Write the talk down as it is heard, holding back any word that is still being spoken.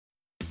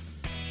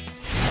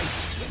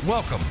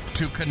Welcome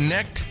to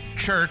Connect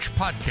Church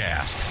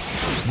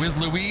Podcast with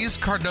Luis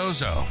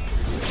Cardozo.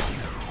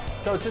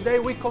 So today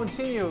we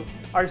continue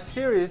our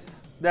series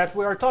that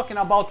we are talking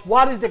about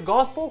what is the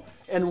gospel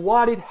and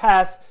what it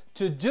has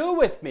to do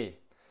with me.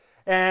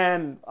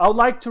 And I would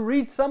like to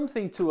read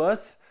something to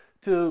us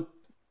to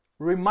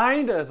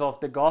remind us of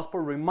the gospel,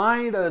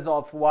 remind us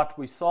of what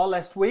we saw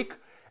last week.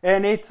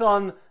 And it's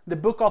on the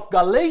book of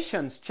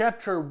Galatians,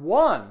 chapter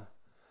 1.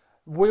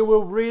 We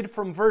will read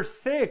from verse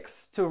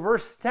 6 to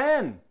verse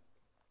 10.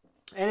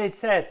 And it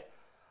says,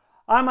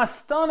 I'm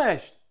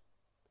astonished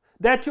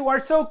that you are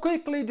so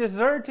quickly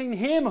deserting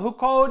him who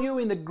called you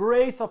in the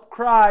grace of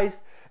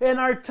Christ and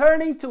are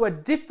turning to a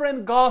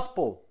different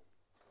gospel.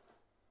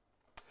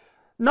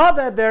 Not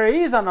that there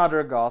is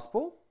another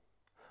gospel,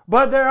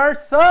 but there are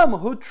some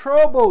who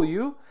trouble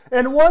you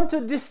and want to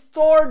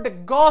distort the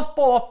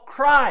gospel of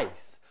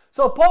Christ.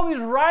 So Paul is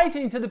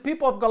writing to the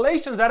people of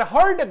Galatians that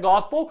heard the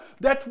gospel,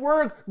 that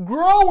were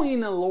growing in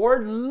the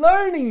Lord,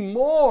 learning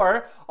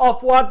more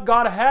of what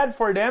God had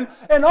for them,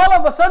 and all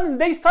of a sudden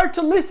they start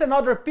to listen to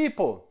other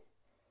people.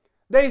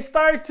 They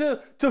start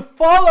to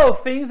follow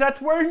things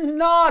that were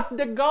not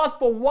the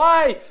gospel.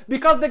 Why?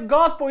 Because the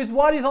gospel is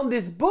what is on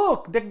this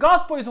book. The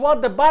gospel is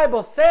what the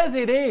Bible says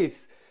it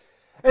is.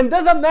 And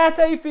doesn't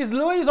matter if it's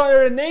Louis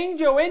or an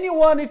angel,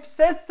 anyone, if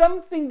says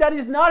something that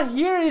is not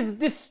here is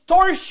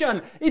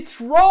distortion.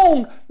 It's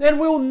wrong and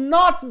will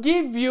not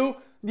give you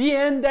the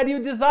end that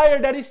you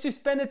desire, that is to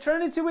spend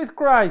eternity with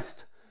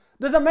Christ.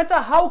 Doesn't matter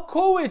how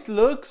cool it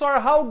looks or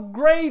how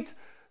great,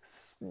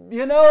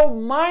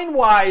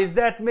 mind-wise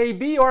that may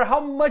be, or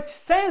how much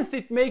sense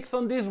it makes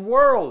on this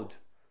world.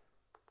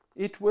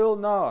 It will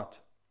not.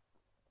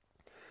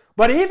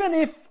 But even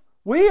if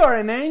we or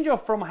an angel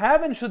from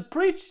heaven should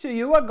preach to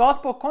you a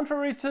gospel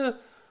contrary to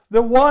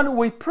the one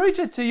we preach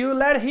it to you,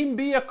 let him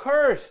be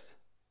accursed.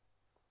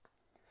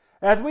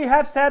 As we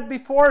have said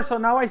before, so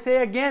now I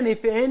say again,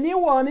 if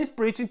anyone is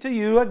preaching to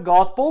you a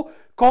gospel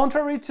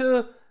contrary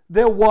to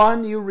the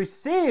one you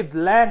received,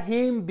 let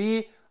him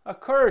be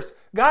accursed.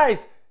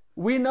 Guys,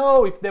 we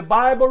know if the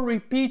Bible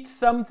repeats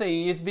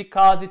something, it's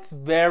because it's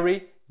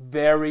very,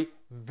 very,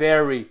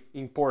 very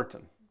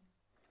important.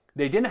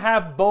 They didn't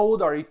have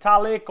bold or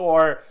italic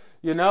or,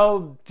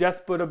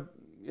 just put a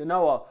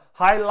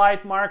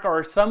highlight marker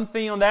or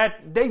something on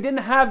that. They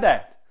didn't have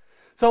that.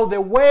 So the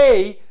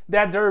way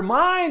that their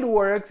mind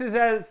works is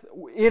as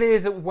it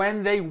is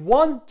when they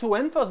want to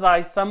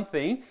emphasize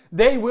something,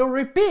 they will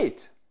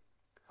repeat.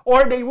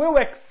 Or they will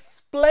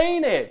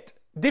explain it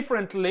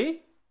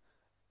differently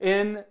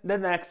in the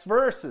next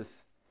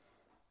verses.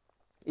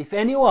 If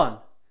anyone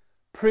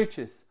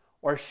preaches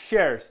or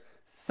shares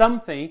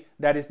something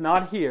that is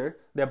not here,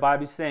 the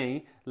Bible is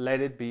saying, let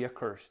it be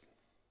accursed.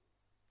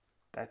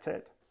 That's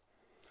it.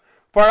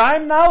 For I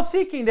am now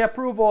seeking the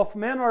approval of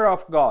men or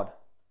of God.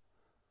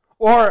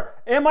 Or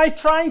am I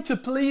trying to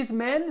please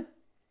men?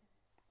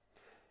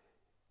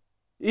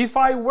 If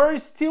I were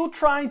still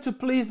trying to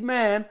please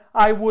men,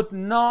 I would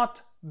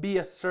not be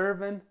a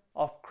servant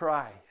of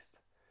Christ.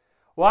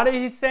 What is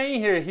he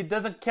saying here? He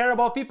doesn't care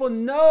about people?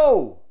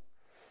 No.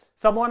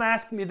 Someone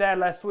asked me that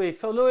last week.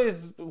 So Louis,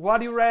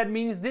 what you read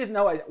means this.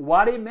 No,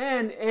 what it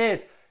meant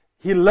is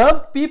he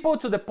loved people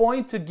to the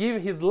point to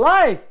give his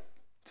life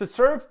to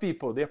serve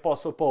people, the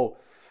Apostle Paul.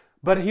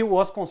 But he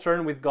was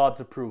concerned with God's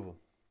approval.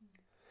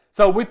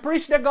 So we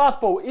preach the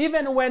gospel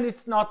even when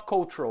it's not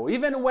cultural,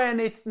 even when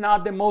it's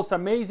not the most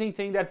amazing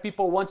thing that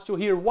people want to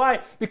hear.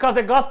 Why? Because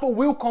the gospel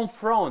will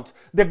confront,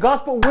 the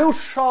gospel will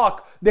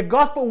shock, the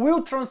gospel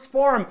will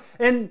transform,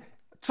 and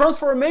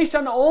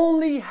transformation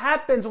only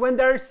happens when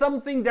there is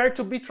something there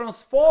to be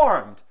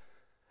transformed.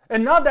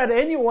 And not that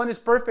anyone is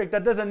perfect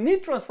that doesn't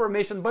need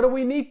transformation, but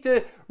we need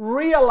to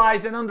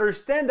realize and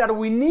understand that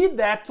we need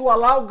that to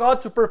allow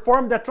God to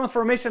perform that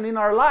transformation in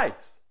our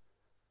lives.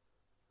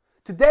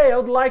 Today, I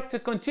would like to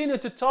continue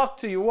to talk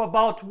to you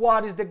about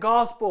what is the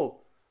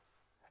gospel.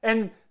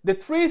 And the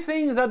three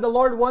things that the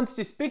Lord wants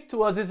to speak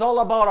to us is all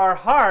about our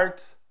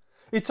hearts.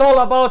 It's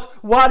all about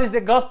what is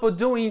the gospel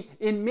doing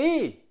in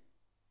me.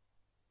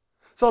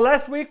 So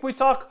last week we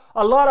talked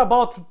a lot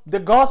about the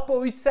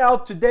gospel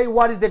itself. Today,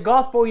 what is the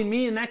gospel in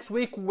me? And next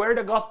week, where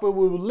the gospel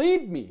will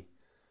lead me.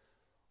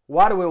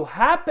 What will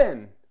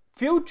happen,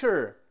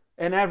 future,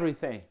 and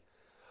everything.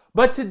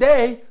 But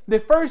today, the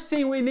first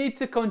thing we need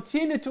to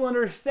continue to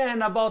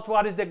understand about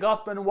what is the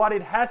gospel and what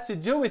it has to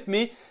do with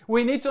me,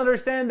 we need to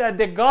understand that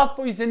the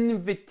gospel is an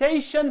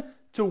invitation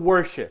to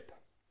worship.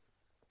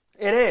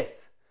 It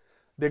is.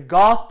 The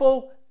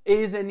gospel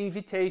is an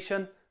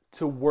invitation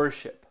to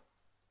worship.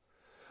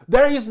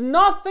 There is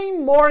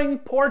nothing more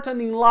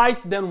important in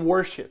life than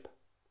worship.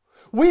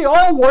 We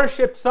all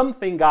worship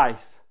something,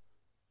 guys.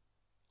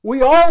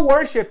 We all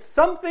worship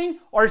something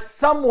or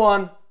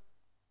someone.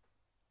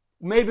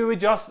 Maybe we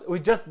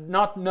just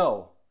not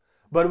know,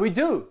 but we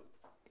do.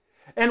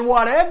 And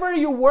whatever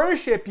you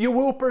worship, you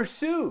will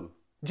pursue.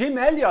 Jim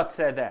Elliot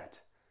said that.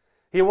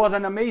 He was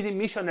an amazing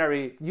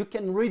missionary. You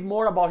can read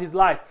more about his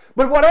life.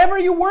 But whatever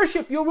you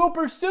worship, you will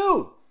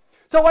pursue.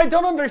 So I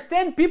don't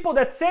understand people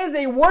that says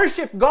they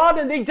worship God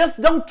and they just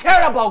don't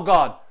care about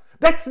God.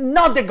 That's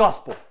not the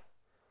gospel.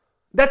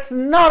 That's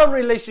not a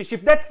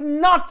relationship. That's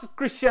not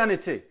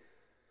Christianity.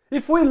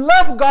 If we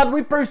love God,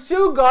 we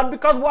pursue God,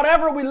 because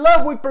whatever we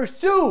love, we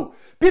pursue.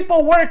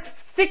 People work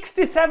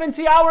 60,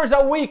 70 hours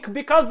a week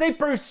because they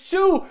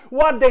pursue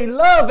what they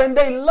love, and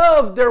they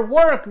love their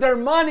work, their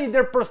money,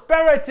 their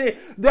prosperity,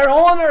 their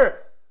honor.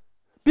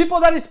 People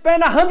that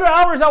spend 100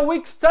 hours a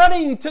week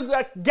studying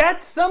to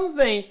get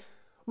something,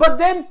 but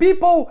then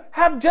people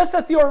have just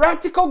a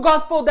theoretical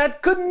gospel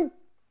that couldn't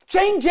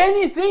change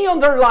anything on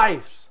their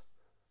lives.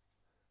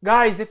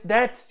 Guys, if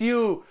that's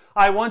you,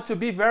 I want to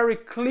be very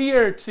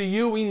clear to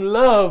you in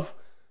love.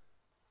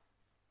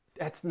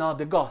 That's not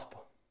the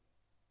gospel.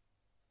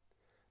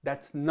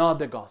 That's not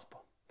the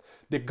gospel.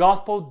 The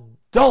gospel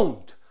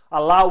don't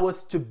allow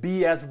us to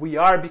be as we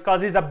are,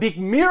 because it's a big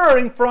mirror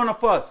in front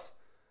of us.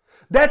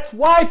 That's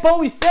why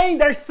Paul is saying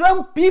there's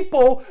some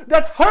people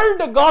that heard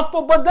the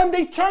gospel, but then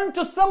they turn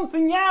to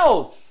something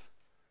else.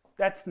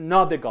 That's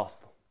not the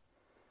gospel.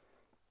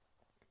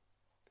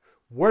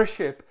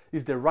 Worship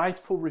is the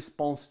rightful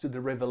response to the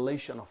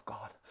revelation of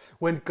God.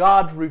 When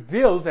God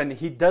reveals, and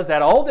He does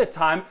that all the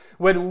time,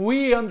 when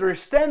we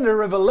understand the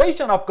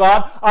revelation of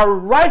God, our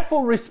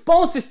rightful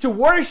response is to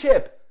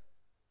worship.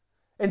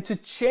 And to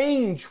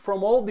change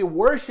from all the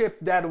worship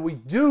that we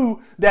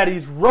do that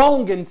is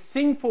wrong and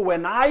sinful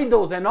and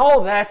idols and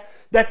all that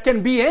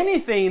can be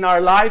anything in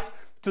our lives,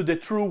 to the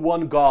true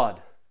one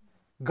God.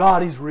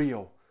 God is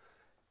real.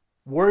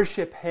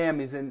 Worship Him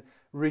is in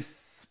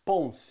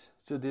response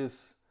to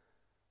this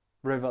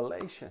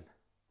revelation.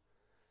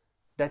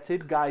 That's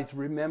it, guys.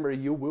 Remember,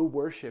 you will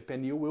worship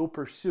and you will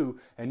pursue,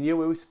 and you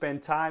will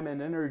spend time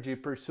and energy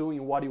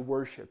pursuing what you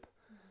worship.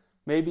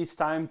 Maybe it's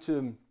time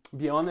to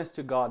be honest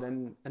to God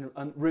and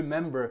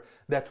remember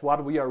that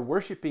what we are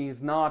worshiping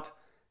is not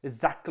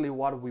exactly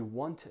what we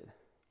wanted.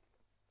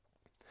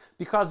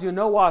 Because you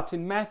know what?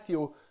 In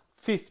Matthew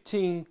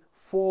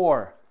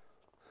 15:4,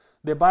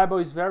 the Bible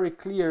is very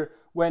clear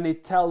when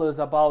it tells us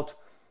about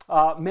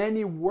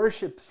many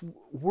worshippers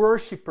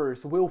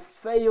will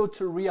fail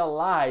to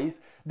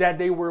realize that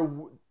they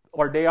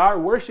are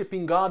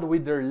worshiping God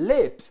with their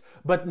lips,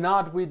 but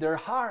not with their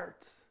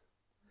hearts.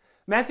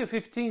 Matthew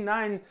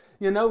 15:9,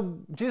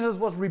 Jesus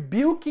was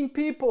rebuking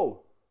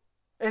people.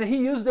 And He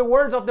used the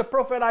words of the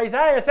prophet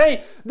Isaiah,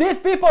 saying, "These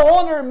people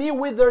honor me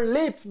with their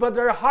lips, but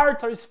their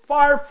hearts are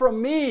far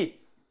from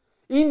me.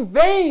 In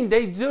vain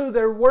they do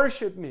their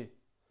worship me.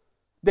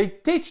 They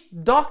teach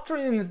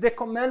doctrines, the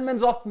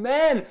commandments of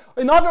men."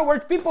 In other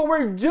words, people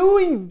were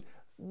doing,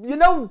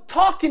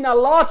 talking a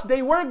lot.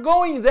 They were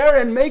going there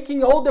and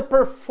making all the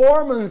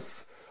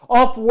performance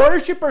of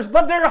worshipers,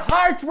 but their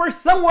hearts were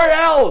somewhere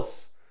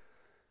else.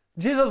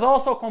 Jesus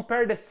also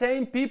compared the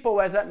same people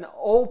as an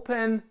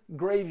open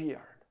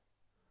graveyard.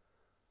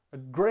 A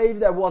grave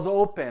that was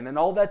open and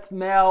all that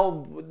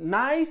smelled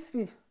nice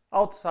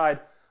outside,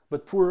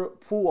 but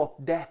full of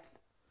death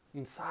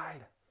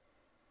inside.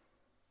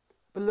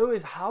 But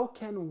Louis, how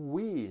can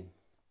we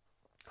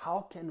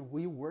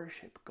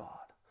worship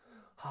God?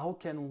 How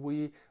can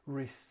we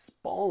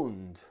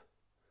respond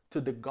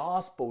to the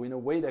gospel in a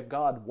way that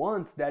God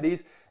wants? That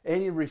is,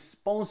 any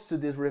response to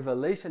this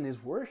revelation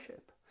is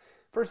worship.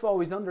 First of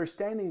all, is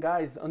understanding,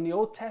 guys. In the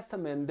Old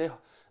Testament,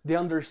 the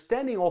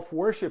understanding of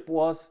worship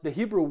was the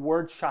Hebrew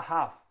word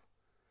shahaf,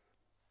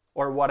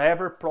 or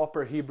whatever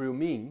proper Hebrew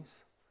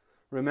means.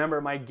 Remember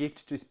my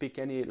gift to speak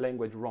any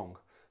language wrong.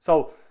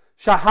 So,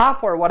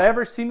 shahaf, or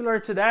whatever similar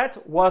to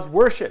that, was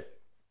worship.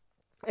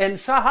 And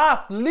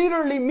shahaf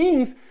literally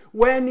means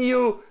when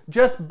you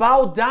just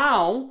bow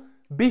down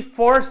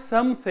before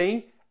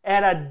something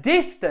at a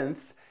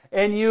distance,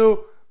 and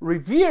you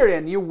revere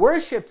and you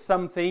worship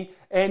something,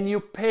 and you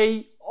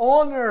pay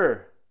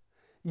honor.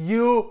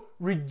 You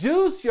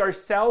reduce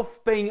yourself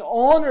paying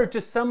honor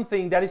to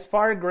something that is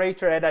far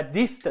greater at a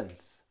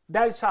distance.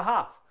 That is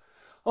shahaf.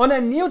 On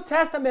the New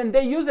Testament,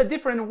 they use a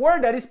different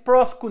word that is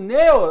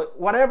proskuneo,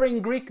 whatever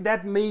in Greek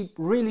that may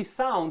really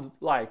sound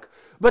like.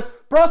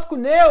 But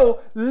proskuneo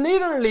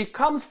literally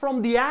comes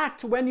from the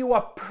act when you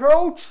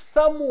approach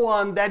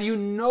someone that you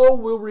know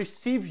will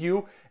receive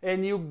you,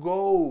 and you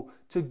go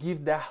to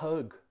give that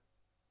hug,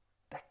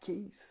 that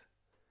kiss.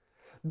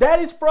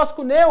 That is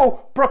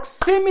proskuneo,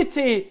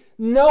 proximity,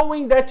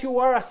 knowing that you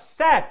are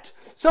accepted.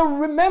 So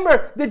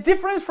remember, the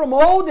difference from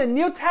Old and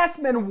New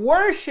Testament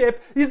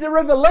worship is the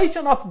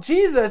revelation of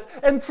Jesus.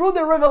 And through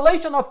the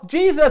revelation of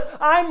Jesus,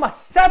 I'm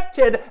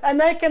accepted,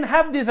 and I can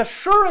have this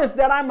assurance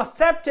that I'm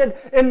accepted,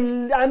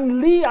 and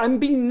I'm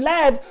being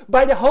led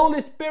by the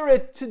Holy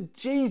Spirit to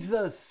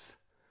Jesus.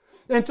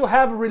 And to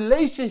have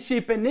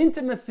relationship and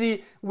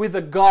intimacy with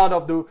the God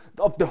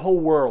of the whole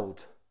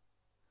world.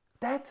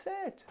 That's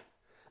it.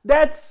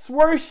 That's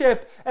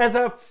worship as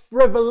a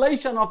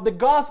revelation of the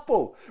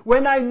gospel.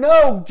 When I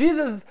know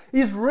Jesus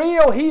is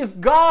real, He is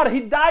God, He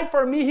died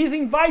for me, He's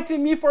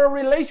inviting me for a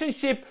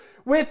relationship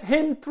with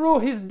Him through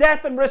His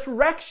death and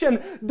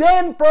resurrection,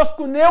 then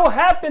proskuneo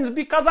happens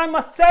because I'm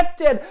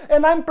accepted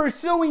and I'm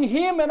pursuing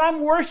Him and I'm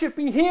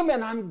worshiping Him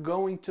and I'm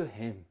going to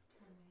Him.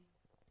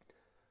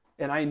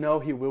 And I know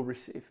He will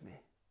receive me.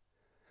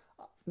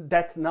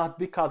 That's not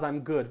because I'm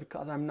good,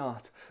 because I'm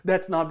not.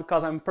 That's not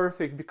because I'm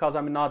perfect, because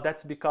I'm not.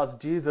 That's because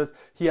Jesus,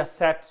 He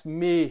accepts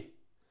me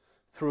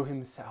through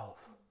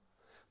Himself,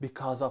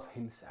 because of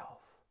Himself.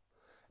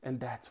 And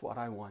that's what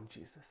I want,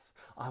 Jesus.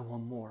 I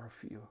want more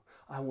of you.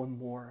 I want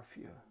more of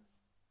you.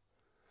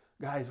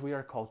 Guys, we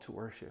are called to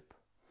worship.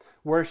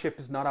 Worship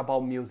is not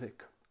about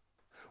music.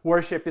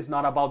 Worship is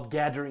not about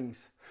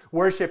gatherings.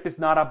 Worship is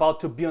not about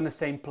to be on the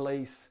same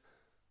place.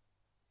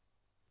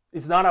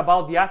 It's not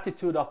about the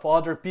attitude of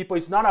other people.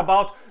 It's not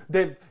about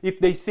if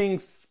they sing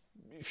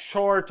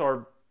short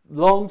or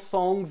long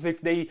songs,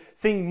 if they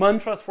sing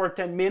mantras for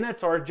 10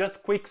 minutes or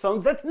just quick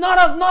songs. That's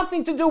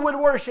nothing to do with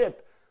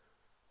worship.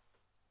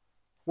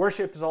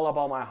 Worship is all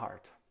about my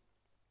heart.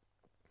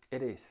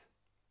 It is.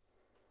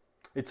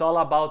 It's all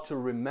about to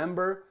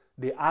remember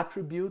the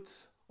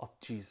attributes of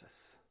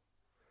Jesus.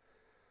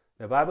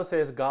 The Bible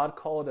says God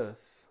called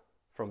us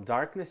from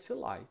darkness to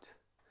light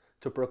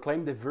to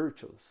proclaim the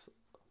virtues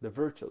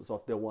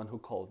of the one who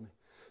called me,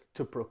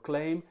 to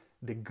proclaim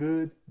the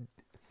good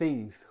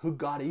things, who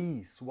God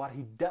is, what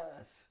He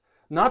does.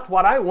 Not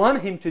what I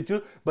want Him to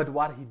do, but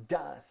what He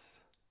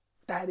does.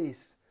 That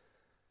is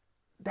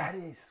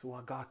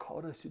what God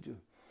called us to do.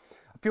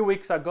 A few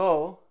weeks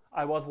ago,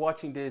 I was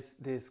watching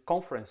this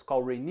conference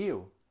called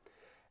Renew,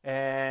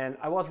 and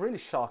I was really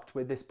shocked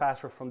with this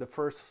pastor from the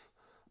First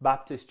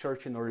Baptist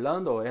Church in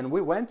Orlando, and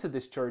we went to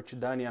this church,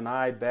 Danny and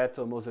I,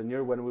 Beto,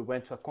 Mozanir, when we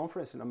went to a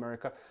conference in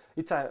America.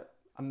 It's a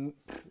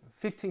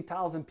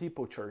 15,000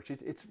 people church.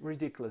 It's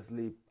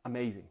ridiculously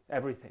amazing,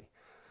 everything.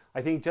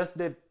 I think just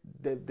the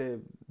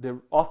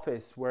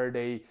office where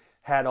they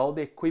had all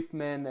the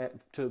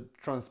equipment to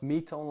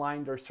transmit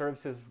online their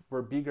services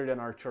were bigger than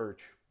our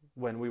church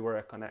when we were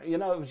at Connect. It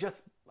was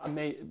just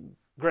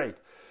great.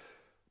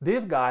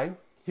 This guy,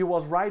 he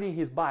was riding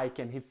his bike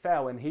and he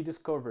fell, and he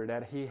discovered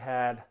that he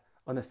had,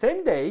 on the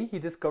same day, he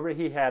discovered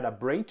he had a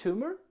brain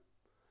tumor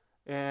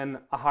and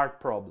a heart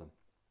problem.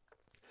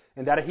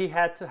 And that he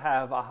had to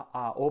have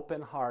a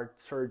open heart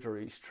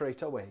surgery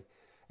straight away.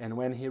 And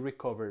when he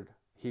recovered,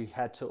 he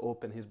had to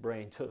open his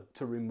brain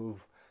to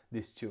remove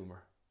this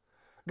tumor.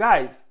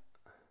 Guys,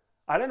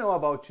 I don't know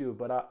about you,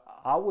 but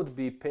I would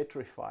be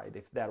petrified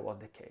if that was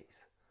the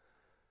case.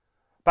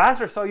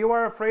 Pastor, so you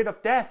are afraid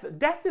of death?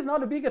 Death is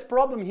not the biggest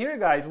problem here,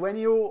 guys. When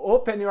you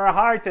open your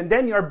heart and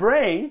then your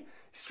brain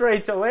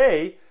straight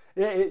away,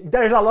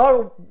 there's a lot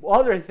of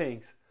other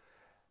things.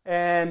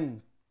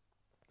 And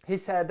he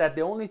said that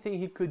the only thing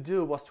he could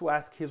do was to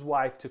ask his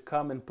wife to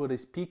come and put a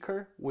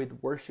speaker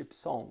with worship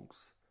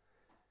songs.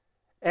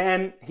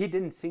 And he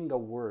didn't sing a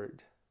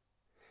word.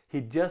 He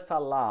just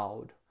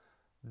allowed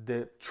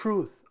the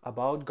truth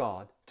about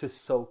God to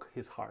soak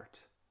his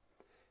heart.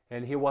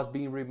 And he was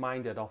being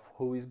reminded of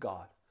who is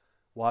God,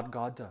 what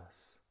God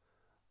does,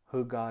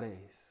 who God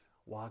is,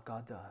 what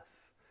God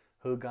does,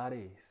 who God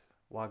is,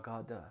 what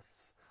God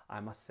does.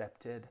 I'm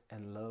accepted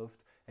and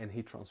loved, and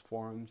He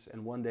transforms,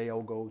 and one day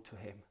I'll go to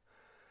Him.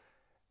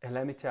 And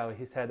let me tell you,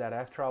 he said that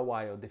after a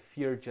while, the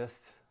fear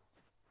just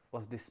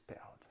was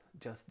dispelled,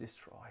 just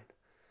destroyed.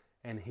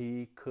 And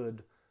he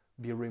could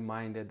be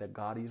reminded that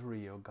God is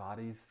real, God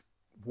is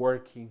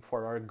working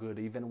for our good,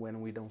 even when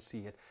we don't see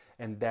it.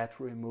 And that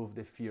removed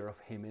the fear of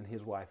him and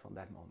his wife on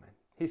that moment.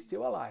 He's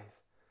still alive.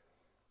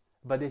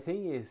 But the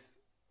thing is,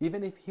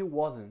 even if he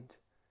wasn't,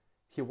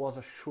 he was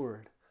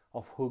assured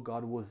of who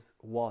God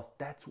was.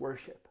 That's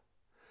worship.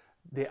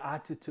 The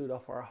attitude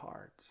of our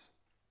hearts.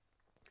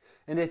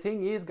 And the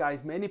thing is,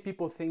 guys, many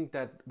people think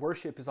that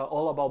worship is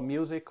all about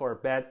music or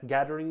bad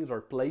gatherings or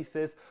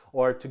places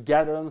or to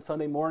gather on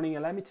Sunday morning.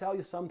 And let me tell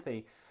you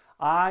something.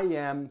 I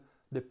am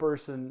the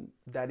person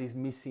that is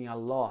missing a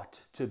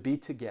lot to be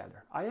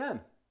together. I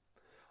am.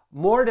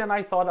 More than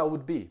I thought I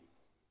would be.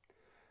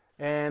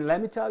 And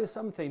let me tell you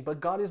something. But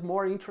God is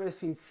more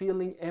interested in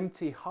filling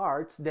empty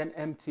hearts than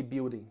empty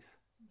buildings.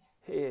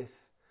 He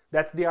is.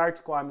 That's the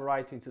article I'm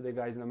writing to the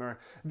guys in America.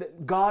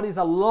 God is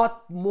a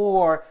lot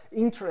more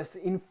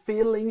interested in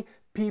filling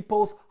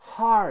people's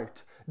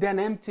heart than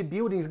empty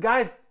buildings.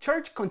 Guys,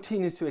 church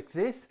continues to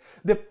exist.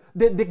 The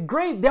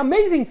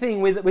amazing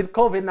thing with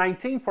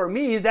COVID-19 for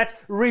me is that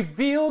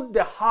revealed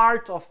the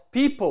heart of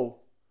people.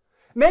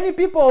 Many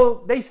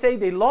people, they say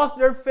they lost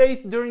their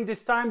faith during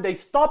this time. They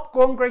stopped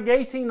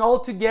congregating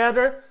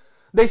altogether.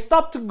 They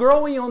stopped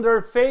growing on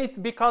their faith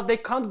because they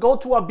can't go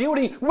to a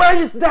building. Where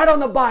is that on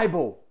the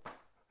Bible?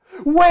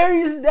 Where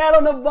is that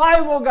on the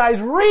Bible,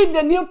 guys? Read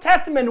the New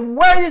Testament.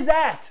 Where is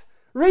that?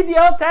 Read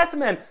the Old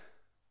Testament.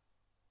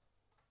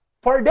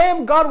 For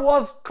them, God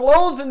was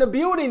closed in the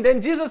building. Then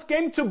Jesus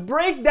came to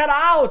break that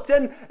out.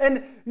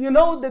 And you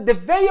know, the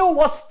veil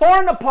was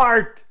torn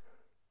apart.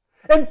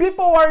 And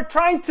people are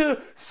trying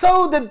to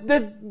sew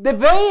the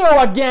veil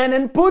again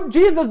and put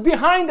Jesus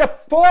behind the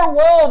four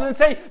walls and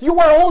say, you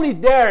are only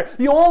there.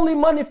 You only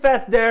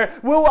manifest there.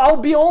 Well, I'll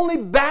be only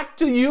back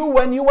to you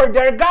when you are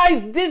there.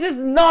 Guys, this is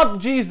not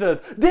Jesus.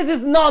 This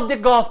is not the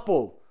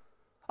gospel.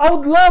 I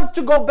would love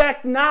to go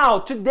back now,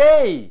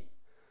 today.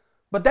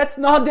 But that's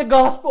not the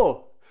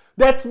gospel.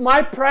 That's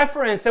my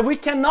preference. And we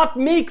cannot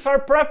mix our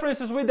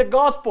preferences with the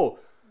gospel.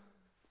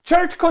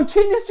 Church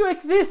continues to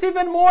exist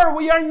even more.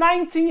 We are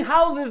 19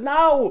 houses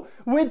now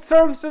with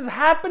services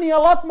happening a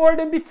lot more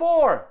than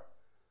before.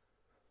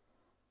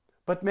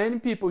 But many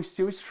people are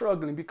still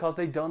struggling because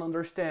they don't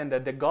understand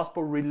that the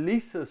gospel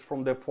releases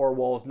from the four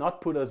walls,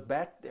 not put us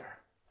back there.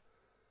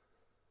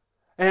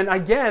 And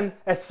again,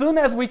 as soon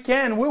as we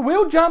can, we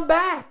will jump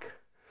back.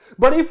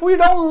 But if we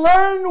don't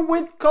learn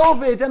with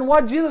COVID and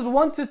what Jesus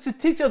wants us to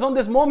teach us on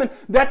this moment,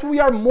 that we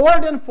are more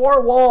than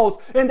four walls,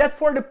 and that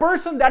for the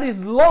person that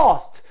is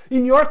lost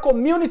in your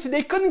community,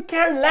 they couldn't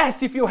care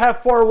less if you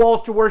have four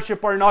walls to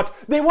worship or not.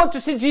 They want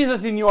to see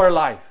Jesus in your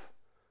life.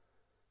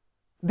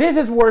 This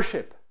is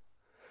worship.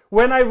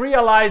 When I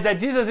realize that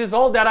Jesus is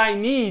all that I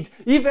need,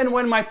 even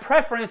when my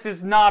preference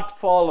is not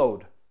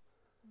followed.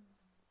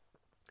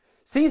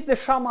 Since the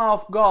Shema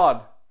of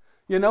God,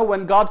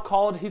 when God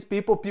called His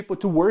people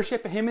to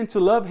worship Him and to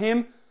love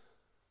Him,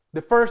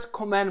 the first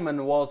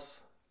commandment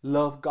was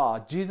love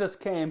God. Jesus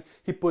came,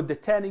 He put the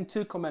 10 in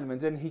 2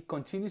 commandments, and He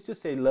continues to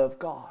say, love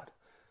God.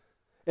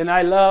 And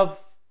I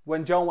love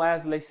when John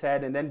Wesley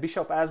said, and then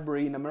Bishop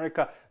Asbury in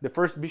America, the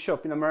first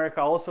bishop in America,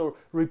 also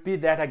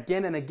repeat that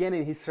again and again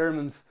in his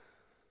sermons.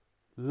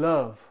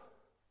 Love,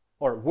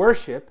 or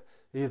worship,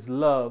 is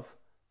love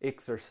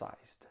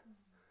exercised.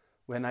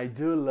 When I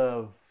do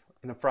love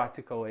in a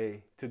practical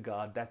way to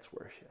God, that's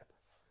worship.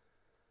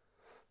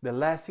 The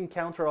last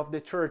encounter of the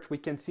church, we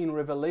can see in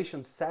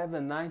Revelation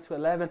 7, 9 to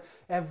 11,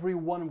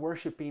 everyone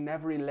worshiping,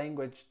 every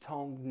language,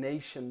 tongue,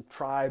 nation,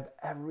 tribe,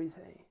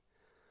 everything.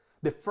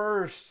 The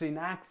first in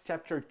Acts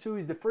chapter 2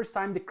 is the first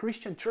time the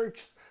Christian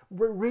churches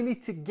were really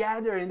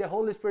together and the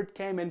Holy Spirit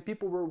came and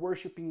people were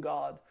worshiping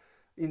God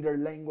in their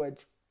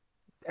language,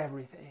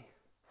 everything.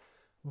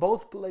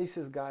 Both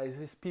places, guys,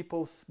 is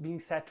people being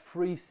set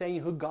free, saying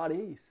who God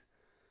is.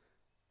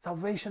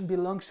 Salvation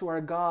belongs to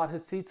our God who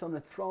sits on the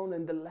throne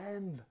and the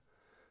Lamb.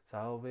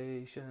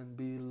 Salvation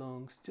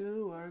belongs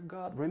to our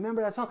God.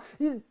 Remember that song?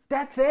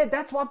 That's it.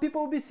 That's what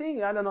people will be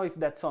singing. I don't know if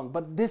that song,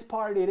 but this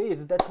part it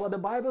is. That's what the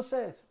Bible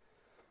says.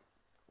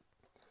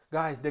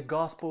 Guys, the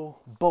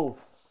gospel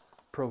both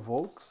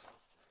provokes,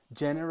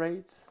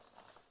 generates,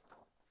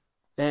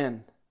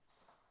 and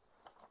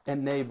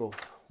enables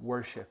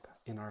worship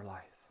in our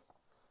life.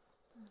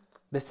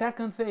 The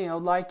second thing I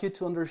would like you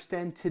to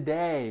understand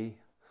today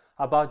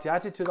about the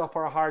attitude of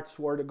our hearts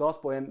toward the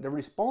gospel and the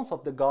response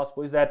of the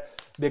gospel is that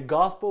the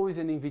gospel is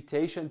an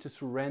invitation to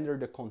surrender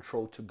the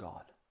control to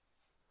God.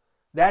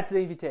 That's the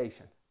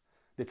invitation.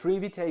 The 3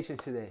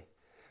 invitations today.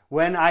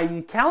 When I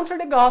encounter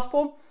the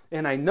gospel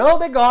and I know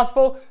the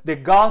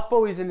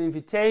gospel is an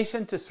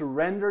invitation to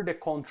surrender the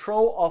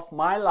control of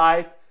my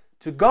life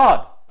to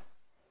God.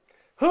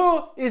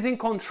 Who is in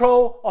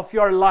control of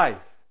your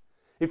life?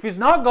 If it's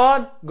not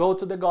God, go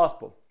to the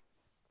gospel.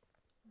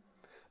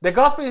 The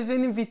gospel is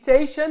an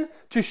invitation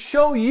to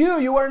show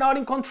you are not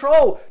in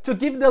control, to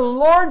give the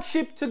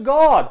lordship to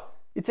God.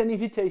 It's an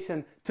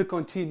invitation to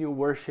continue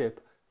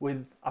worship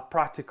with a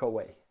practical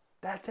way.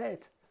 That's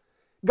it.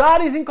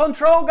 God is in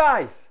control,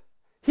 guys.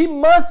 He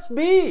must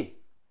be.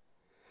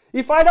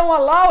 If I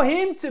don't allow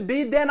Him to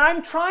be, then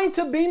I'm trying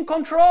to be in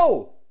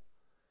control.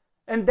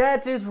 And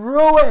that is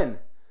ruin.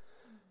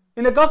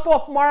 In the Gospel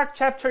of Mark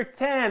chapter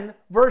 10,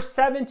 verse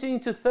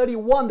 17 to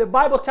 31, the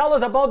Bible tells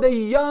us about the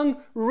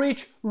young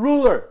rich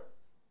ruler.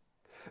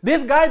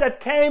 This guy that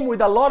came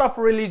with a lot of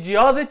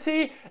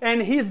religiosity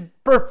and he's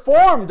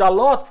performed a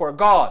lot for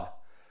God.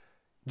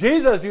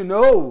 Jesus,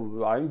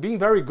 I'm being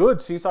very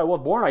good since I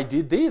was born. I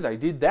did this, I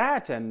did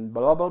that, and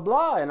blah, blah,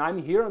 blah. And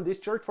I'm here in this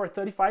church for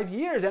 35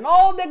 years and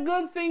all the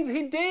good things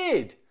He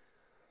did.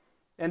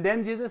 And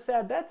then Jesus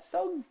said, that's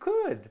so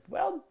good.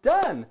 Well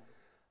done.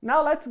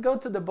 Now let's go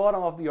to the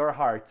bottom of your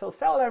heart. So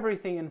sell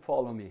everything and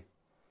follow me.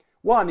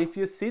 1, if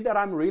you see that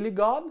I'm really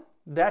God,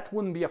 that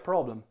wouldn't be a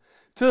problem.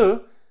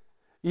 2,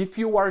 if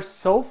you are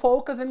so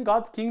focused in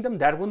God's kingdom,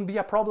 that wouldn't be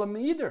a problem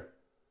either.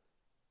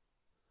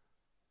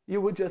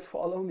 You would just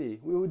follow me.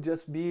 We would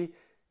just be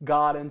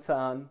God and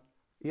Son,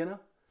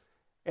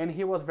 And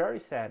he was very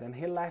sad and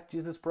he left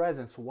Jesus'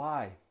 presence.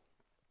 Why?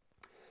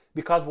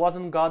 Because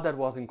wasn't God that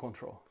was in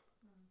control.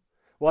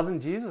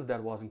 Wasn't Jesus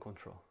that was in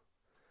control.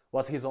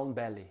 Was his own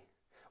belly.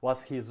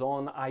 Was his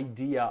own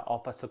idea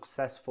of a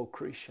successful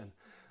Christian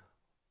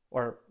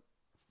or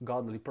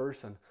godly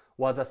person.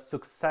 Was a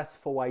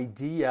successful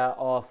idea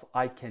of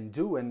I can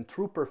do and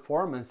through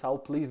performance I'll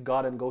please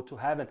God and go to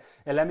heaven.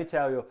 And let me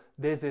tell you,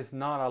 this is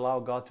not allow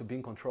God to be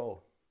in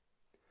control.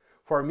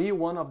 For me,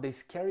 one of the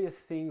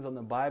scariest things on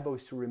the Bible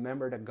is to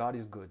remember that God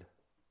is good.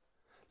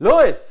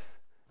 Louis,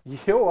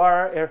 you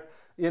are,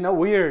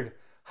 weird.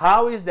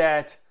 How is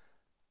that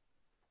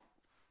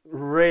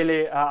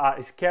really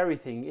scary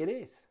thing. It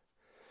is.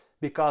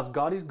 Because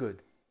God is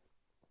good.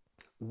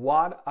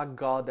 What a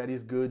God that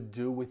is good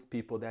do with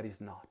people that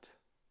is not?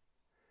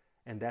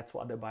 And that's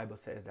what the Bible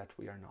says, that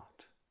we are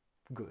not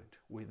good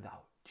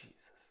without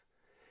Jesus.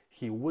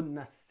 He wouldn't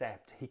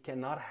accept, he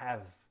cannot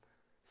have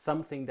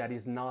something that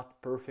is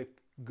not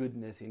perfect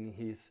goodness in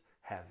his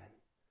heaven.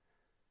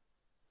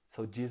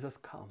 So Jesus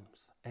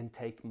comes and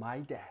take my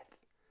death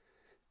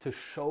to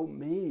show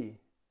me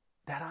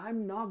that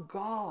I'm not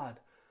God.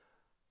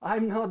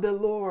 I'm not the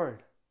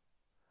Lord.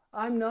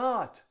 I'm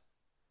not.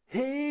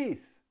 He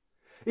is.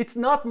 It's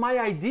not my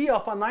idea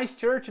of a nice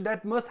church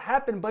that must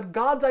happen, but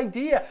God's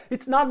idea.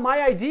 It's not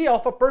my idea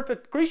of a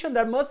perfect Christian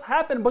that must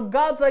happen, but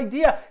God's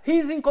idea.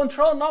 He's in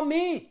control, not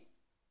me.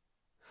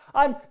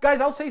 Guys,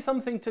 I'll say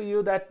something to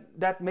you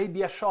that may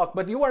be a shock,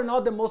 but you are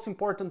not the most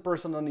important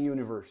person on the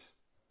universe.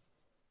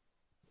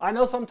 I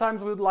know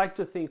sometimes we would like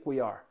to think we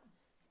are,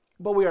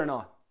 but we are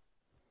not.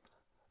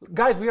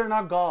 Guys, we are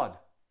not God.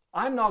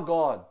 I'm not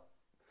God.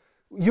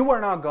 You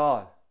are not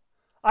God.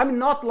 I'm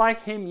not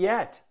like him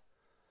yet.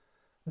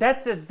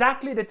 That's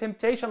exactly the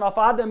temptation of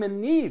Adam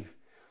and Eve.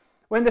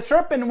 When the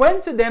serpent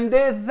went to them,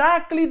 they're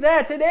exactly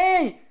that.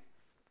 Today,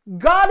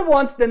 God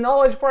wants the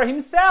knowledge for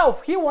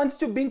himself. He wants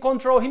to be in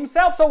control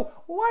himself. So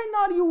why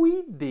not you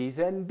eat these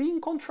and be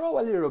in control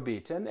a little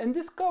bit and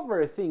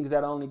discover things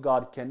that only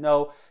God can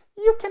know?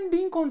 You can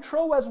be in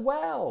control as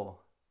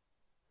well.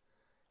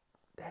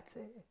 That's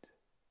it.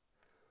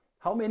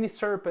 How many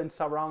serpents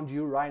around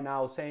you right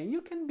now saying, you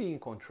can be in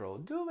control,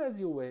 do as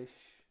you wish.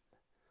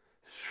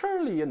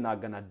 Surely you're not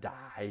going to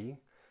die.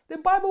 The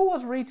Bible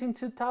was written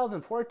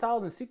 2,000,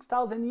 4,000,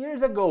 6,000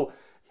 years ago.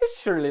 You're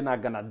surely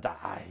not going to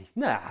die.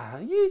 Nah,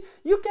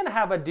 you can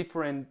have a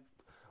different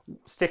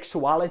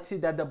sexuality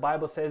that the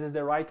Bible says is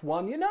the right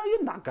one. You know,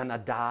 you're not going to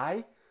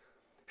die.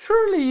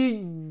 Surely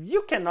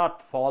you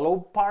cannot follow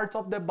parts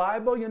of the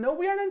Bible. You know,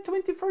 we are in the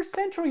 21st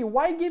century.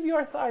 Why give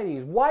your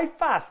tithings? Why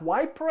fast?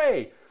 Why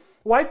pray?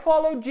 Why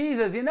follow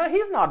Jesus? You know,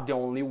 he's not the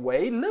only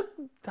way. Look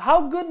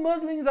how good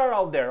Muslims are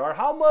out there, or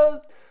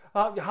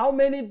how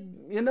many,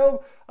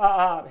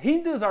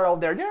 Hindus are out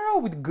there. They're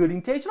all with good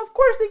intention. Of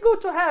course they go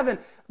to heaven.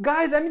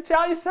 Guys, let me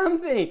tell you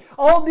something.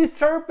 All these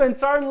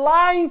serpents are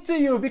lying to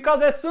you,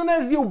 because as soon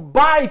as you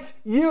bite,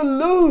 you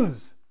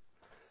lose.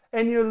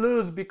 And you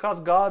lose because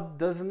God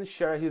doesn't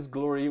share his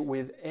glory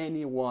with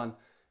anyone,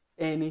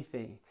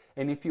 anything.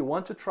 And if you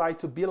want to try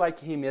to be like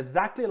him,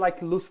 exactly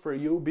like Lucifer,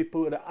 you'll be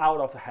put out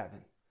of heaven.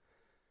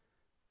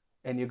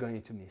 And you're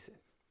going to miss it.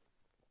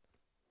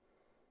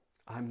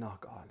 I'm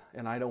not God,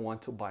 and I don't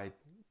want to bite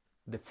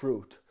the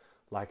fruit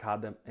like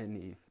Adam and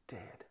Eve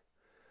did.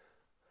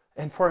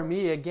 And for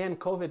me, again,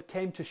 COVID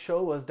came to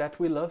show us that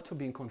we love to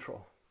be in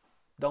control,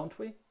 don't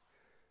we?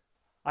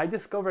 I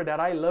discovered that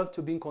I love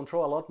to be in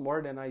control a lot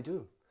more than I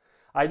do.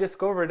 I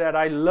discovered that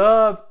I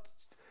love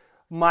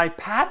my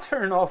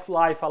pattern of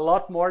life a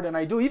lot more than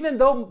I do, even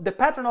though the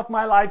pattern of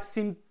my life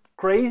seemed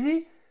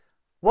crazy,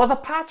 was a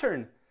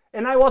pattern.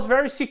 And I was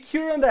very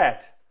secure in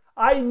that.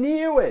 I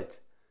knew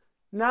it.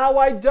 Now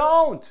I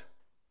don't.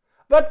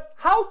 But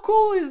how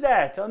cool is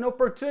that? An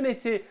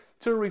opportunity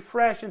to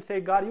refresh and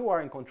say, God, you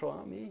are in control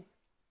of me.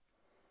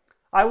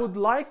 I would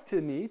like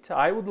to meet.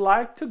 I would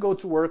like to go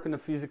to work in a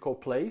physical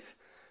place.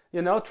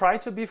 You know, try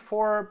to be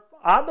for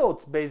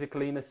adults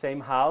basically in the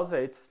same house.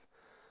 It's,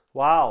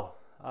 wow.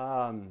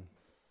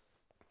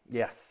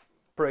 Yes,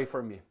 pray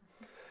for me.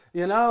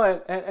 You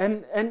know,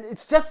 and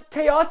it's just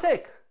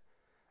chaotic.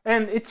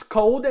 And it's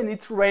cold and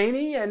it's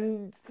rainy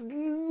and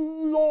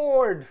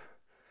Lord,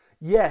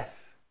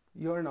 yes,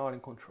 you're not in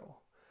control.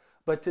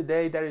 But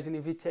today there is an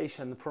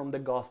invitation from the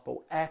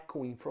gospel,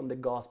 echoing from the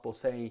gospel,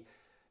 saying,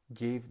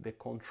 give the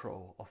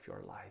control of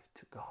your life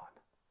to God.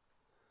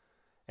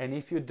 And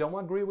if you don't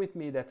agree with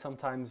me that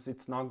sometimes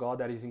it's not God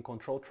that is in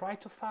control, try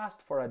to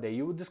fast for a day.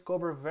 You will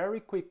discover very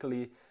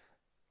quickly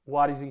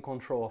what is in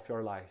control of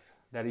your life.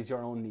 That is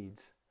your own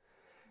needs.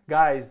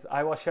 Guys,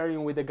 I was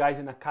sharing with the guys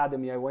in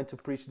Academy. I went to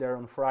preach there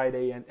on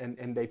Friday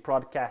and they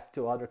broadcast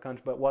to other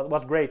countries, but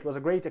was great. It was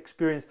a great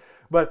experience.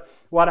 But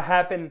what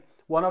happened,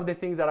 one of the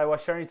things that I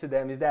was sharing to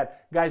them is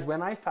that, guys,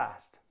 when I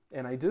fast,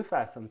 and I do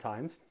fast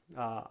sometimes,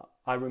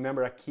 I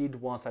remember a kid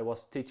once I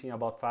was teaching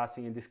about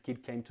fasting, and this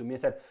kid came to me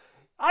and said,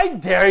 I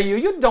dare you,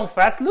 you don't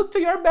fast, look to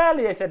your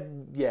belly. I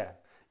said, yeah,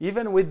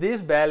 even with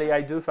this belly,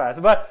 I do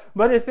fast. But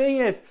the thing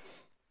is,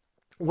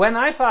 when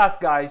I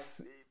fast,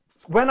 guys,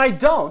 when I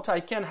don't, I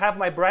can have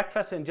my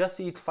breakfast and just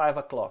eat 5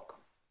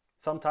 o'clock.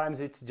 Sometimes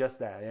it's just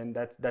that, and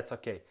that's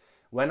okay.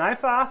 When I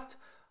fast,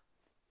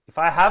 if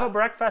I have a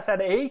breakfast at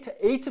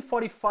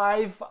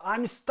 8:45,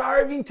 I'm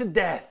starving to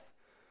death.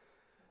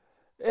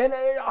 And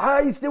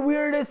it's the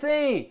weirdest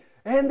thing.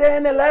 And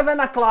then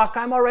 11 o'clock,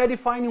 I'm already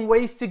finding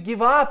ways to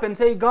give up and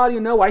say, God,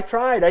 I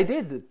tried. I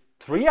did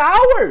 3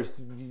 hours.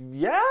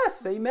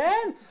 Yes,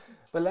 amen.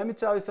 But let me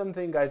tell you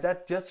something, guys.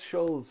 That just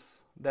shows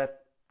that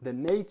the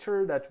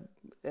nature that,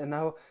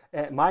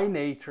 my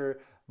nature,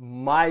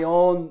 my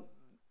own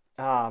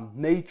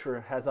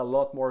nature has a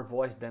lot more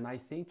voice than I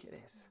think it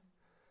is.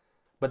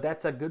 But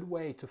that's a good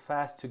way to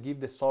fast, to give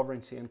the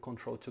sovereignty and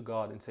control to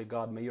God and say,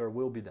 God, may your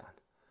will be done.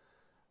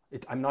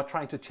 I'm not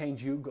trying to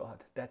change you,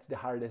 God. That's the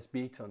hardest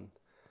bit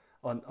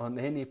on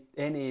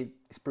any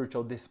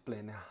spiritual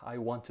discipline. I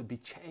want to be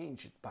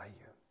changed by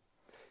you.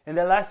 And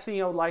the last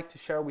thing I would like to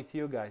share with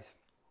you guys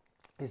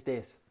is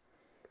this.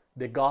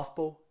 The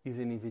gospel is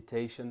an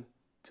invitation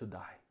to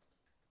die.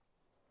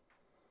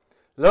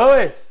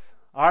 Louis,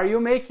 are you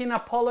making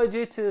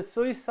apology to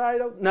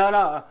suicidal?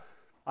 No,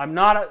 I'm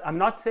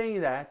not saying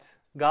that.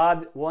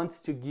 God wants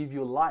to give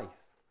you life.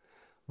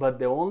 But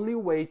the only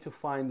way to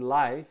find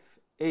life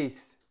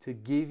is to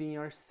giving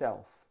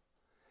yourself,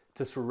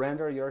 to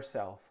surrender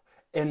yourself,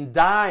 and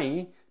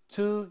dying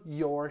to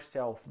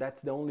yourself.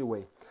 That's the only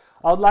way.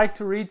 I would like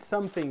to read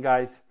something,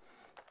 guys,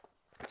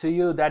 to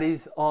you that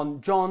is on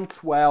John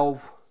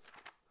 12,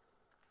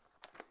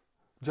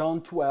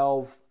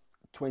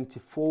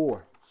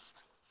 24.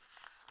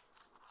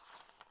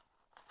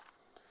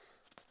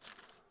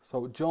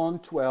 So John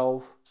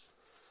 12,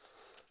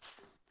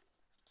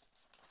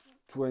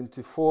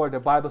 24, the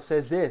Bible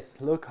says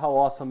this. Look how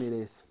awesome it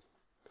is.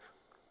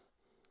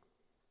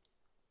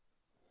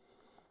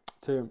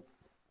 So,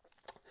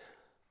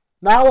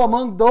 now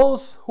among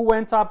those who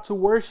went up to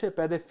worship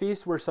at the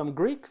feast were some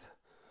Greeks.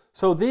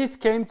 So these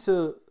came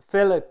to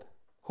Philip,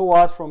 who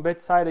was from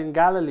Bethsaida in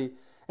Galilee,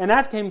 and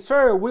asked him,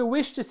 Sir, we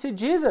wish to see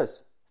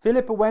Jesus.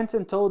 Philip went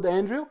and told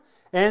Andrew.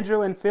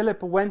 Andrew and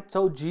Philip went and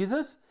told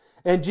Jesus.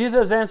 And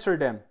Jesus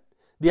answered them,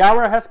 The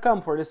hour has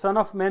come for the Son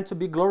of Man to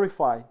be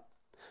glorified.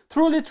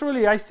 Truly,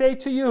 truly, I say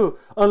to you,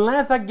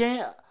 unless a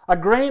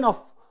grain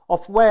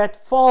of wheat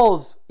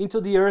falls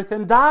into the earth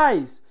and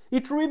dies,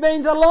 it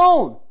remains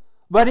alone.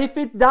 But if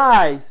it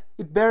dies,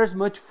 it bears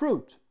much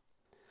fruit.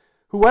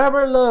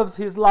 Whoever loves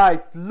his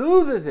life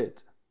loses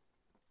it.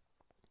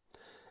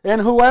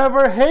 And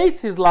whoever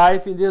hates his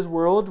life in this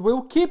world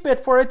will keep it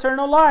for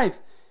eternal life.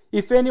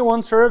 If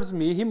anyone serves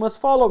me, he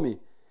must follow me.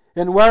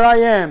 And where I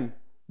am,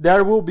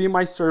 there will be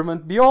my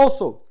servant be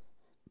also.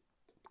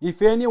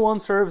 If anyone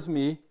serves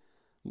me,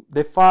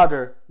 the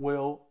Father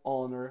will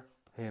honor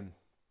him.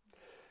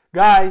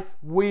 Guys,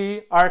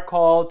 we are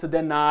called to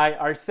deny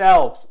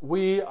ourselves.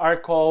 We are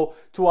called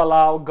to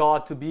allow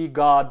God to be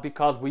God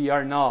because we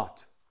are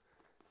not.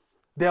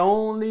 The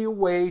only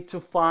way to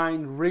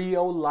find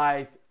real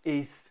life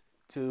is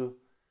to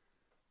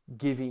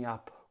giving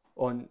up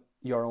on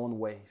your own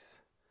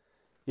ways.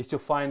 Is to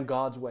find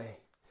God's way.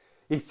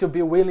 Is to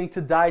be willing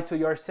to die to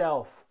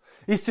yourself.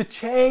 Is to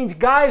change.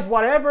 Guys,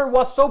 whatever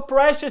was so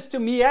precious to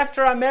me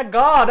after I met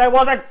God, I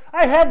was like,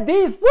 I had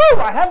this,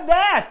 I have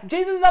that.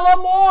 Jesus is a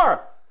lot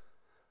more.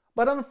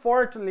 But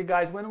unfortunately,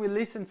 guys, when we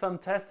listen some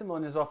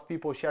testimonies of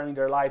people sharing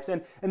their lives,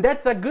 and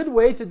that's a good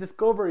way to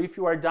discover if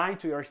you are dying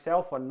to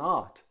yourself or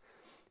not,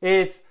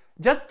 is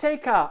just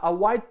take a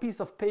white piece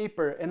of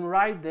paper and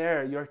write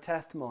there your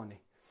testimony.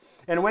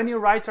 And when you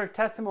write your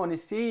testimony,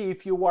 see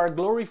if you are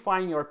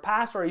glorifying your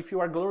past or if you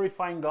are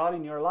glorifying God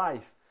in your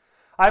life.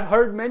 I've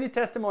heard many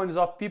testimonies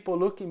of people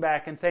looking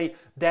back and saying,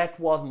 that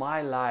was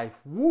my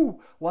life.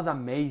 Was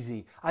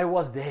amazing. I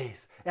was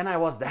this, and I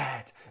was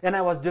that, and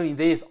I was doing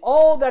this.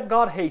 All that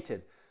God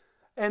hated.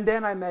 And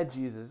then I met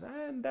Jesus,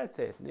 and that's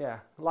it. Yeah,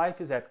 life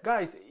is that.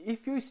 Guys,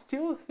 if you're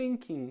still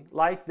thinking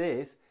like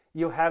this,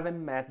 you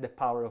haven't met the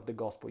power of the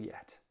gospel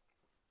yet.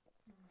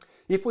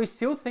 If we're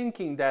still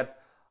thinking that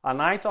a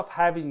night of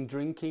having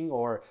drinking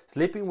or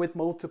sleeping with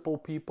multiple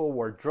people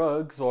or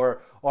drugs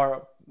or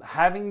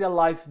having the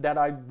life that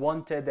I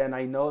wanted and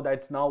I know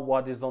that's not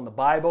what is on the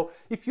Bible,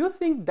 if you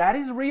think that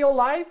is real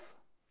life,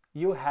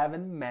 you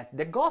haven't met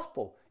the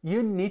gospel.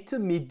 You need to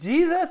meet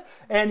Jesus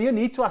and you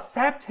need to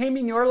accept Him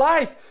in your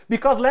life.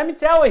 Because let me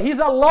tell you, He's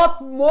a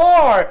lot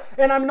more.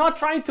 And I'm not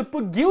trying to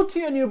put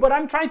guilty on you, but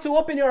I'm trying to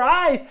open your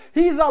eyes.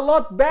 He's a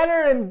lot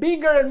better and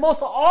bigger and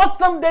most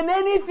awesome than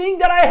anything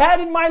that I had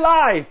in my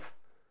life.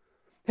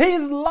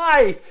 His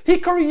life. He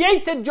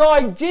created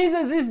joy.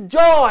 Jesus is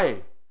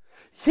joy.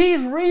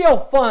 He's real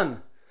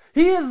fun.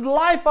 He is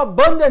life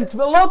abundant,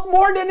 a lot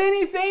more than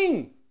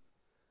anything.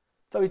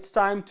 So it's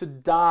time to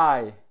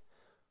die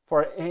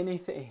for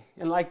anything.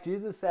 And like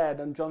Jesus said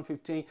in John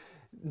 15,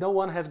 no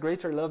one has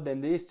greater love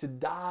than this, to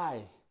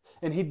die.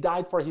 And He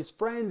died for His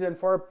friends and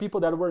for people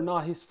that were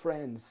not His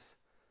friends.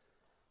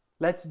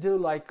 Let's do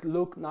like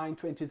Luke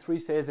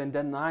 9:23 says, and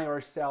deny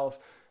ourselves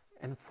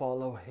and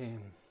follow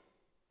Him.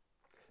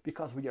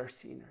 Because we are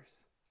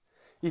sinners.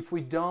 If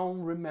we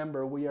don't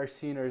remember we are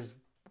sinners,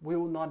 we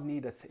will not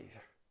need a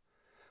Savior.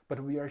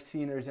 But we are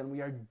sinners and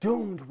we are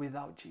doomed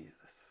without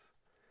Jesus.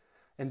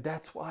 And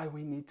that's why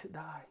we need to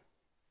die.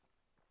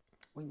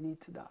 We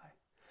need to die.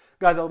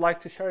 Guys, I would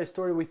like to share a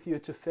story with you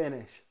to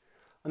finish.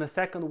 On the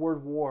Second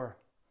World War,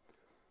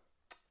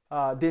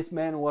 this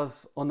man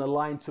was on the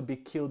line to be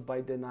killed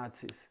by the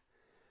Nazis.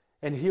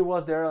 And he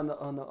was there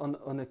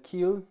on a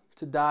queue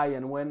to die.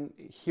 And when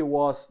he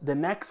was the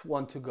next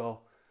one to go,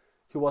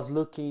 he was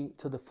looking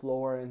to the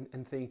floor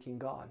and thinking,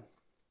 God,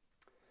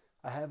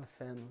 I have a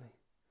family.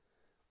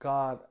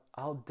 God,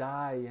 I'll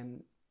die,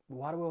 and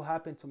what will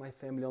happen to my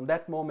family? On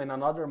that moment,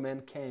 another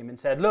man came and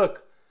said,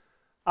 look,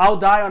 I'll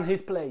die on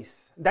his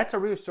place. That's a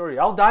real story.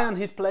 I'll die on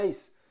his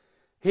place.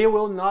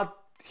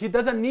 He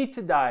doesn't need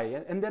to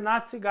die. And the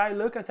Nazi guy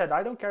looked and said,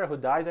 I don't care who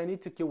dies. I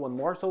need to kill one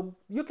more, so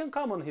you can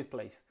come on his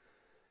place.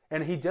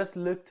 And he just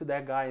looked to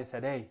that guy and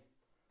said, hey,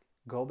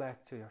 go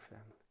back to your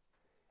family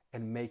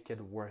and make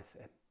it worth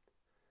it.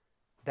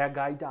 That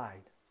guy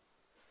died.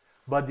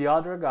 But the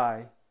other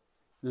guy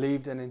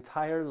lived an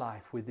entire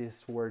life with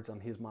these words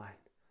on his mind.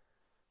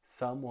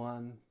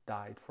 Someone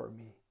died for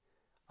me.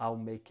 I'll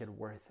make it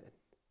worth it.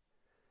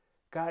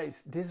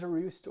 Guys, this is a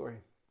real story.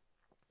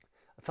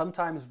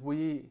 Sometimes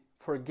we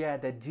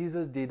forget that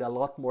Jesus did a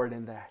lot more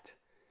than that.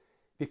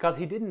 Because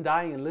he didn't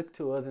die and look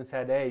to us and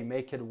said, hey,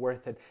 make it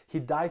worth it. He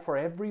died for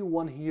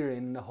everyone here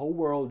in the whole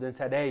world and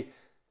said, hey,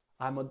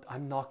 I'm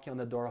knocking on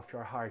the door of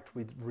your heart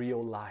with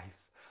real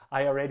life.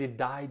 I already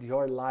died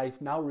your life.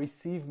 Now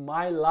receive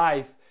my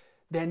life.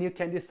 Then you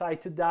can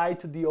decide to die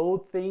to the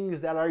old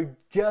things that are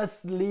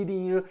just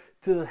leading you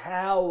to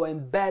hell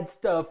and bad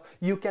stuff.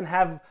 You can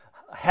have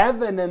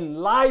heaven and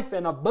life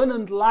and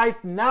abundant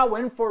life now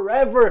and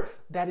forever.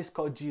 That is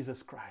called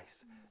Jesus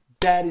Christ.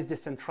 That is the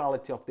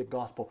centrality of the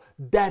gospel.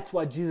 That's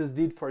what Jesus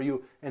did for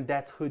you, and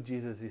that's who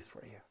Jesus is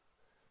for you.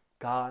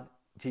 God,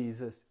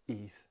 Jesus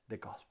is the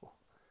gospel.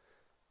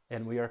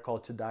 And we are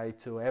called to die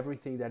to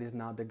everything that is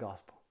not the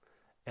gospel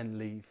and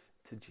live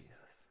to Jesus.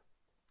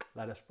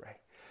 Let us pray.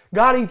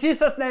 God, in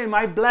Jesus' name,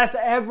 I bless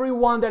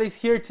everyone that is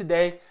here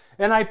today.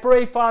 And I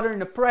pray, Father, in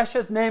the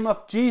precious name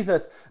of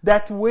Jesus,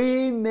 that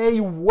we may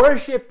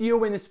worship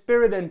you in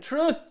spirit and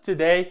truth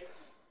today,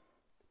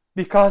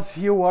 because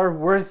you are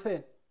worth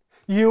it.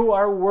 You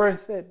are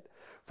worth it.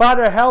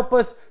 Father, help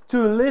us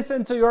to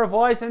listen to your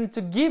voice and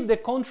to give the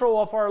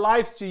control of our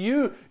lives to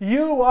you.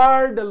 You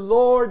are the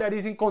Lord that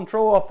is in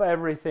control of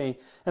everything.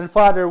 And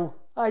Father,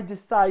 I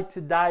decide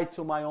to die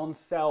to my own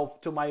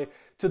self, to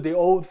the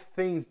old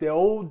things, the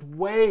old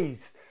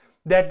ways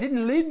that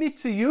didn't lead me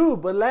to you,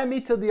 but led me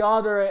to the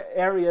other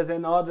areas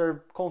and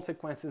other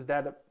consequences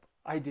that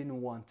I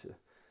didn't want to.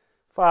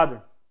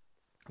 Father,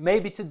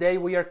 maybe today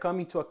we are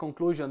coming to a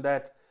conclusion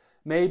that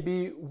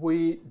maybe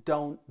we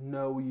don't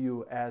know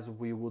you as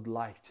we would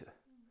like to.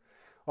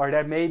 Or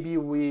that maybe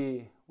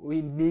we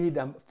need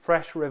a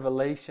fresh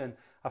revelation,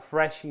 a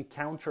fresh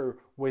encounter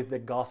with the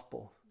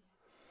gospel.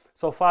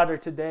 So Father,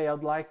 today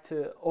I'd like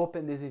to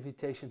open this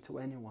invitation to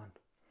anyone.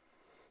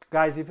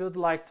 Guys, if you'd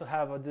like to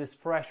have this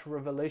fresh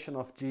revelation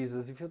of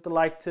Jesus, if you'd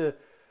like to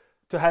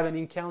have an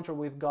encounter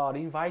with God,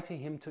 inviting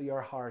Him to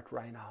your heart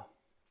right now.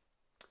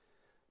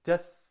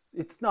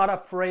 It's not a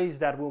phrase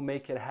that will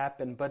make it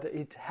happen, but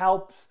it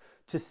helps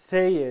to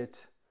say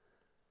it.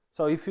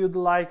 So if you'd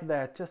like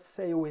that, just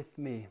say with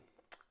me,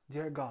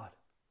 dear God,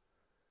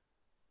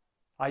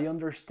 I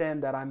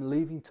understand that I'm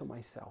living to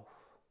myself.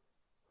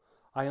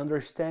 I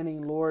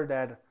understanding, Lord,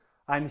 that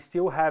I'm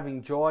still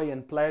having joy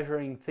and pleasure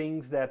in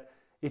things that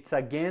it's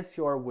against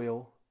your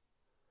will,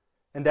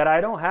 and that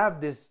I don't have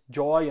this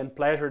joy and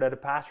pleasure that the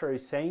pastor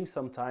is saying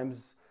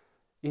sometimes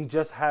in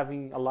just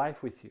having a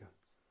life with you.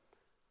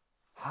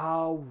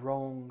 How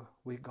wrong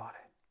we got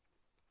it.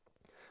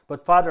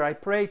 But Father, I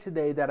pray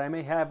today that I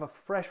may have a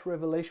fresh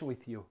revelation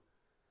with you.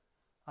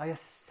 I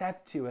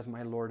accept you as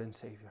my Lord and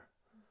Savior.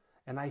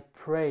 And I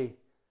pray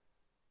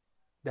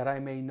that I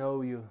may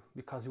know you,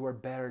 because you are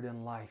better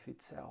than life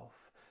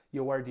itself.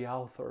 You are the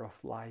author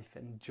of life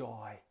and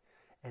joy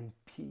and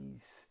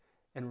peace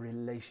and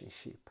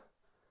relationship.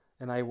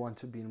 And I want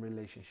to be in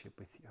relationship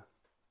with you.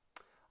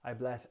 I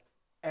bless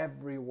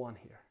everyone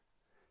here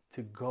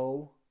to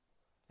go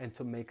and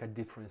to make a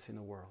difference in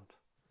the world,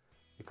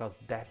 because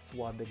that's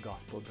what the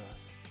gospel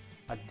does,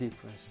 a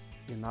difference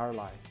in our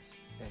lives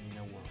and in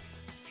the world.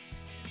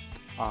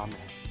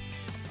 Amen.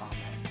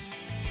 Amen.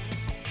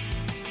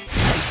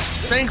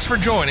 Thanks for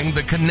joining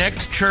the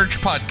Connect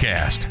Church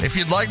podcast. If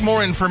you'd like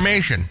more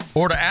information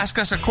or to ask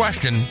us a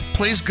question,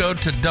 please go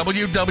to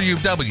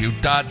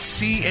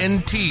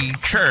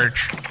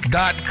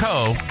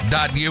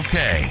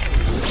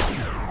www.cntchurch.co.uk.